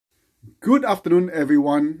Good afternoon,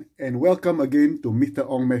 everyone, and welcome again to Mr.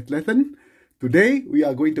 Ong Maths Lessons. Today, we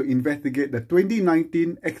are going to investigate the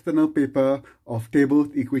 2019 external paper of Tables,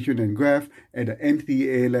 Equation and Graph at the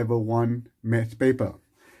NCEA Level 1 Maths paper.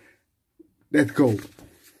 Let's go.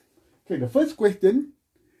 Okay, the first question,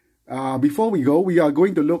 before we go, we are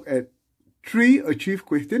going to look at 3 achieved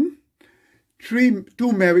questions, 2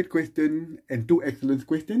 merit questions, and 2 excellence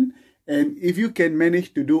questions. And if you can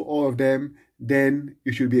manage to do all of them, then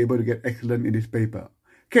you should be able to get excellent in this paper.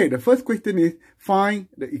 Okay, the first question is find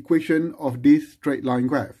the equation of this straight line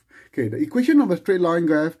graph. Okay, the equation of a straight line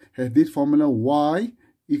graph has this formula y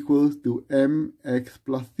equals to mx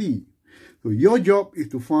plus c. So your job is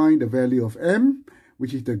to find the value of m,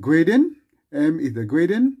 which is the gradient. M is the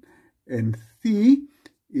gradient, and c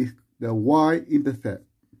is the y-intercept.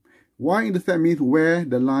 Y-intercept means where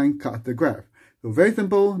the line cuts the graph. So very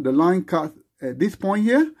simple, the line cuts at this point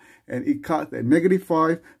here, and it cuts at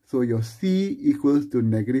 -5, so your c equals to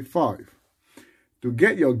 -5. To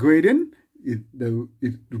get your gradient, the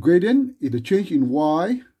gradient is the change in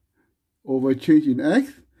y over change in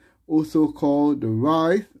x, also called the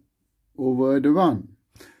rise over the run.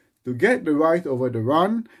 To get the rise over the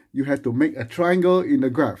run, you have to make a triangle in the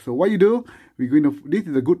graph. So what you do, this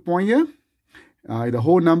is a good point here, the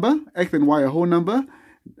whole number, x and y are whole number.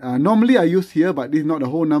 Normally I use here, but this is not a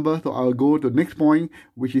whole number, so I'll go to the next point,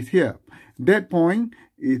 which is here. That point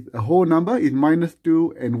is a whole number, is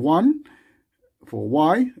 -2 and 1 for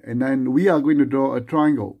y, and then we are going to draw a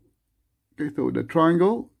triangle. Okay, so the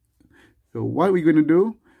triangle, so what we're going to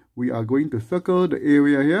do, we are going to circle the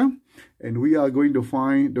area here, and we are going to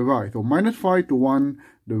find the rise. So -5 to 1,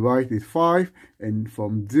 the rise is 5, and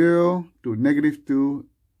from 0 to -2,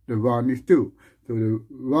 the run is 2. So the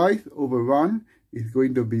rise over run is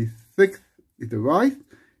going to be 6 is the rise,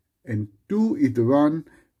 and 2 is the run.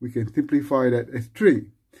 We can simplify that as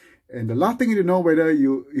 3. And the last thing you know whether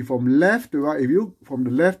if from left to right, from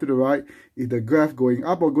the left to the right, is the graph going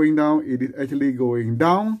up or going down? It is actually going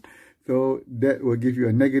down. So that will give you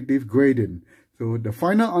a negative gradient. So the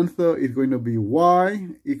final answer is going to be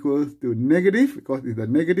y equals to negative, because it's a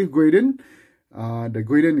negative gradient. The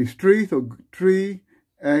gradient is 3, so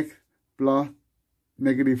 3x plus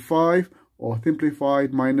 -5, or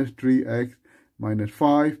simplified -3x minus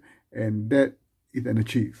 5, and that is an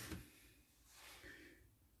achieve.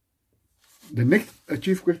 The next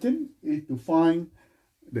achieve question is to find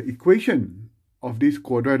the equation of this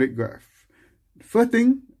quadratic graph. First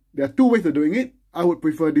thing, there are 2 ways of doing it. I would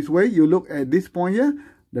prefer this way. You look at this point here,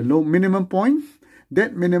 the low minimum point.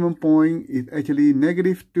 That minimum point is actually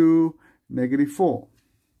 -2, -4.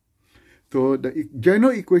 So the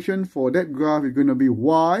general equation for that graph is going to be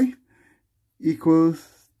y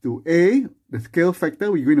equals to a, the scale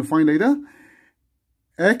factor we're going to find later,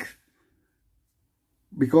 x,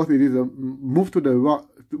 because it is a move to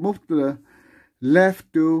the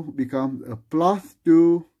left 2 becomes a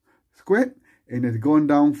 +2 squared, and it's gone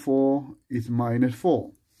down 4 is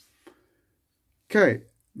 -4. Okay,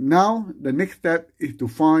 now the next step is to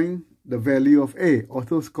find the value of a,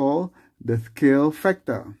 also called the scale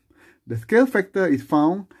factor. The scale factor is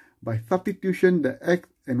found by substitution the x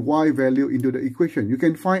and y value into the equation. You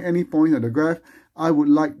can find any point on the graph. I would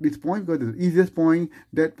like this point because it's the easiest point.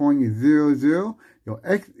 That point is 0, 0. Your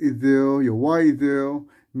x is 0, your y is 0.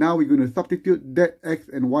 Now we're going to substitute that x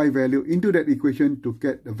and y value into that equation to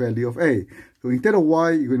get the value of a. So instead of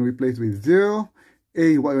y, you're going to replace with 0.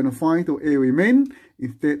 A is what you're going to find, so a remain.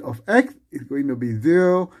 Instead of x, it's going to be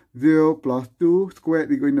 0. 0 plus 2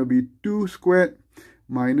 squared is going to be 2 squared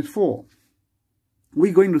minus 4.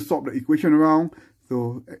 We're going to swap the equation around.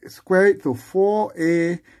 So square it, so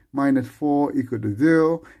 4a minus 4 equal to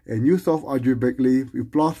 0. And you solve algebraically, you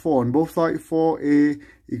plus 4 on both sides, 4a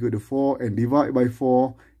equal to 4, and divide by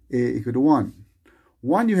 4, a equal to 1.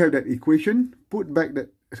 Once you have that equation, put back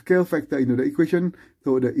that scale factor into the equation.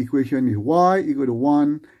 So the equation is y equal to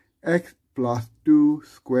 1, x plus 2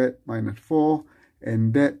 squared minus 4.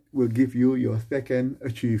 And that will give you your second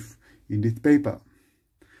achieve in this paper.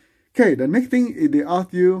 Okay, the next thing is they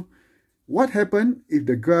ask you, what happens if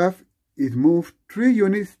the graph is moved 3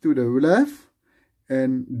 units to the left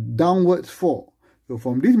and downwards 4? So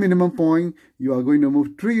from this minimum point, you are going to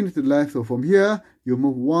move 3 units to the left. So from here, you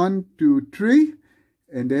move 1, 2, 3,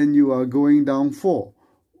 and then you are going down 4.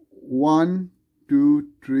 1, 2,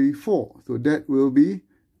 3, 4. So that will be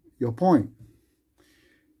your point.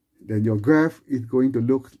 Then your graph is going to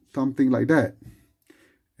look something like that.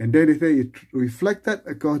 And then they say it's reflected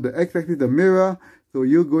across the x-axis, the mirror. So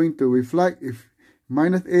you're going to reflect, if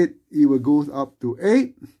 -8, it will go up to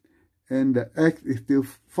 8. And the x is still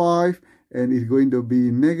 5. And it's going to be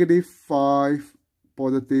 -5.5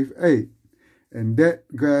 positive 8. And that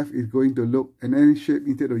graph is going to look an N shape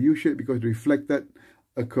instead of U shape because reflected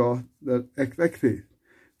across the x-axis.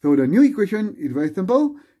 So the new equation is very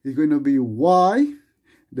simple. It's going to be y.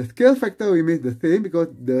 The scale factor remains the same because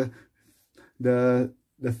the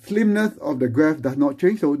slimness of the graph does not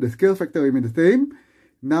change. So the scale factor remains the same.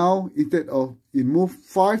 Now, instead of it move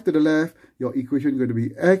 5 to the left, your equation is going to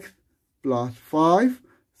be x plus 5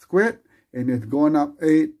 squared, and it's gone up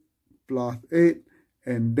 8 plus 8,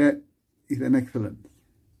 and that is an excellence.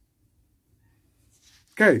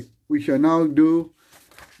 Okay, we shall now do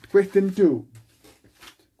question 2.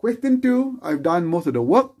 Question 2, I've done most of the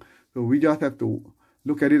work, so we just have to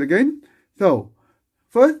look at it again. So,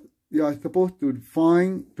 first, you are supposed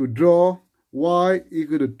to draw y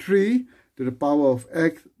equal to 3 to the power of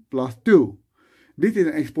x plus 2. This is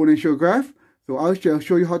an exponential graph. So I shall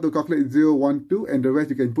show you how to calculate 0, 1, 2, and the rest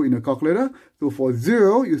you can put in a calculator. So for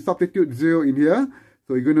 0, you substitute 0 in here.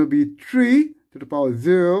 So it's going to be 3 to the power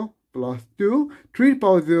 0 plus 2. 3 to the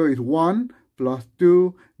power 0 is 1 plus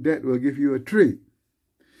 2. That will give you a 3.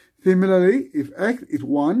 Similarly, if x is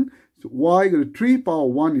 1, so y equal to 3 power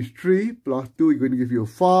 1 is 3 plus 2 is going to give you a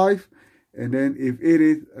 5. And then if it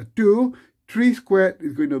is a 2, 3 squared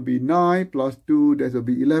is going to be 9 plus 2, that will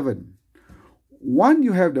be 11. Once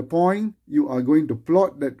you have the point, you are going to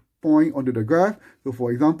plot that point onto the graph. So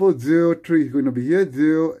for example, 0, 3 is going to be here,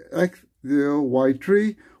 0, x, 0, y,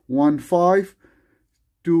 3, 1, 5,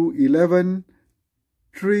 2, 11,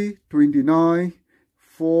 3, 29,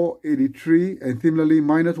 4, 83, and similarly,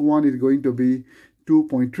 minus 1 is going to be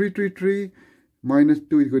 2.333, minus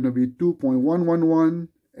 2 is going to be 2.111,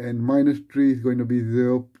 and minus 3 is going to be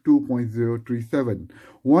 2.037.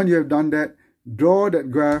 Once you have done that, draw that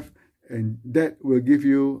graph, and that will give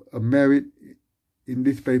you a merit in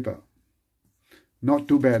this paper. Not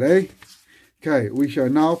too bad, eh? Okay, we shall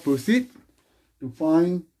now proceed to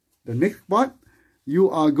find the next part. You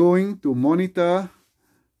are going to monitor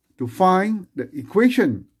to find the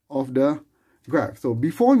equation of the graph. So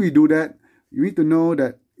before we do that, you need to know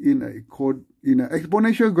that in an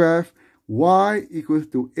exponential graph, y equals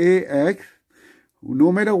to ax.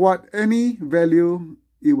 No matter what, any value,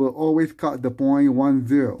 it will always cut the point 1,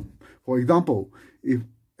 0. For example, if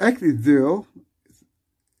x is 0,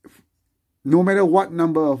 no matter what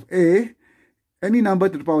number of a, any number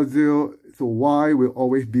to the power 0, so y will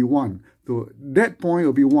always be 1. So that point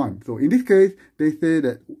will be 1. So in this case, they say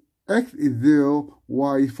that x is 0,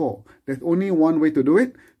 y is 4. There's only one way to do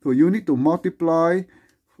it. So you need to multiply,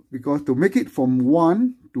 because to make it from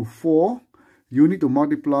 1 to 4, you need to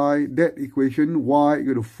multiply that equation, y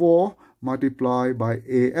equal to 4 multiplied by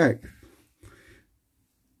ax.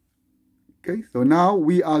 Okay, so now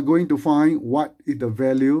we are going to find what is the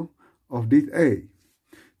value of this a.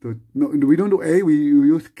 So no, we don't do a, we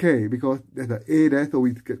use k because there's an a there, so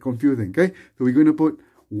it gets confusing. Okay, so we're going to put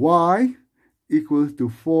y equals to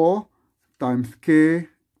 4 times k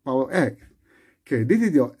power x. Okay, this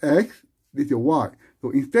is your x, this is your y. So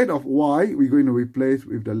instead of y, we're going to replace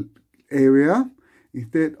with the area.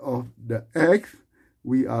 Instead of the x,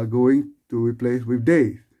 we are going to replace with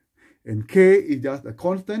days. And k is just a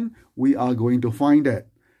constant. We are going to find that.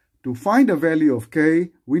 To find the value of k,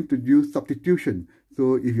 we need to use substitution.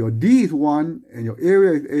 So if your d is 1 and your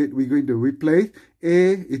area is 8, we're going to replace.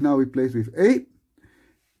 A is now replaced with 8.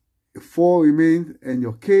 4 remains, and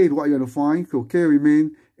your k is what you're going to find. So k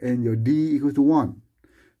remains, and your d equals to 1.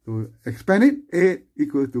 So expand it, 8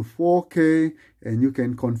 equals to 4k, and you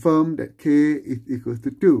can confirm that k is equals to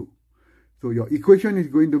 2. So your equation is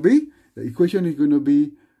going to be,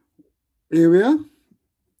 area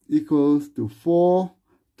equals to 4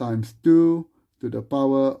 times 2 to the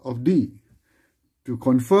power of d. To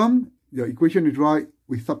confirm your equation is right,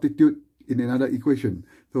 we substitute in another equation.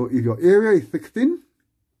 So if your area is 16,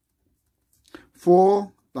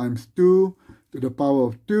 4 times 2 to the power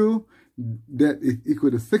of 2, that is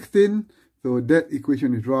equal to 16. So that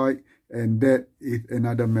equation is right, and that is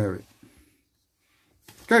another merit.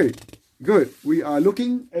 Okay, good. We are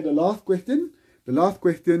looking at the last question. The last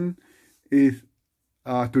question is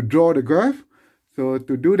to draw the graph. So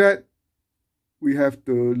to do that, we have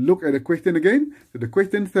to look at the question again. So the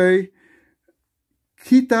question says,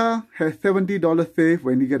 Kita has $70 saved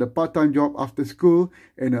when he get a part-time job after school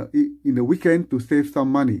and in the weekend to save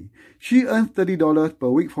some money. She earns $30 per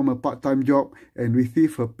week from a part-time job and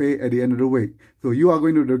receives her pay at the end of the week. So you are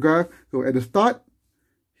going to do the graph. So at the start,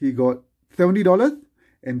 he got $70,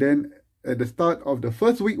 and then at the start of the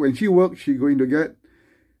first week when she works, she's going to get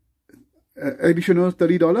additional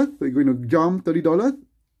 $30. So you're going to jump $30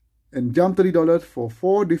 and jump $30 for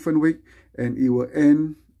 4 different weeks, and it will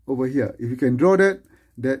end over here. If you can draw that,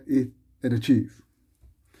 that is an achieve.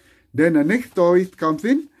 Then the next story comes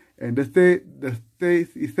in, and it says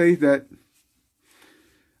that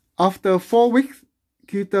after 4 weeks,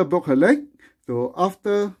 Kita broke her leg. So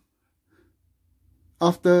after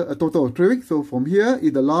a total of 3 weeks, so from here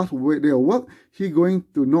is the last day of work, she's going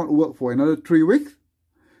to not work for another 3 weeks.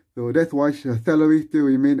 So that's why her salary still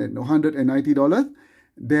remains at $190.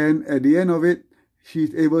 Then at the end of it,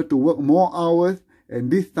 she's able to work more hours,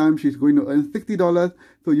 and this time she's going to earn $60.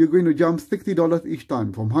 So you're going to jump $60 each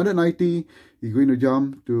time. From $190, you're going to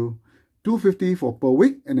jump to $250 per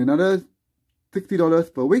week, and another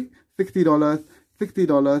 $60 per week, $60,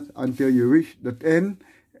 $60 until you reach the end.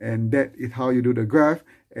 And that is how you do the graph,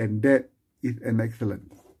 and that is an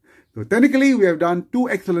excellence. So technically, we have done 2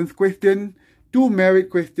 excellence questions, 2 merit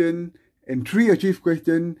questions, and 3 achieve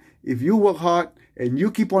questions. If you work hard and you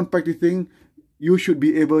keep on practicing, you should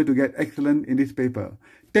be able to get excellent in this paper.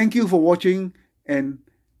 Thank you for watching, and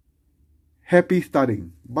happy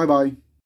studying. Bye-bye.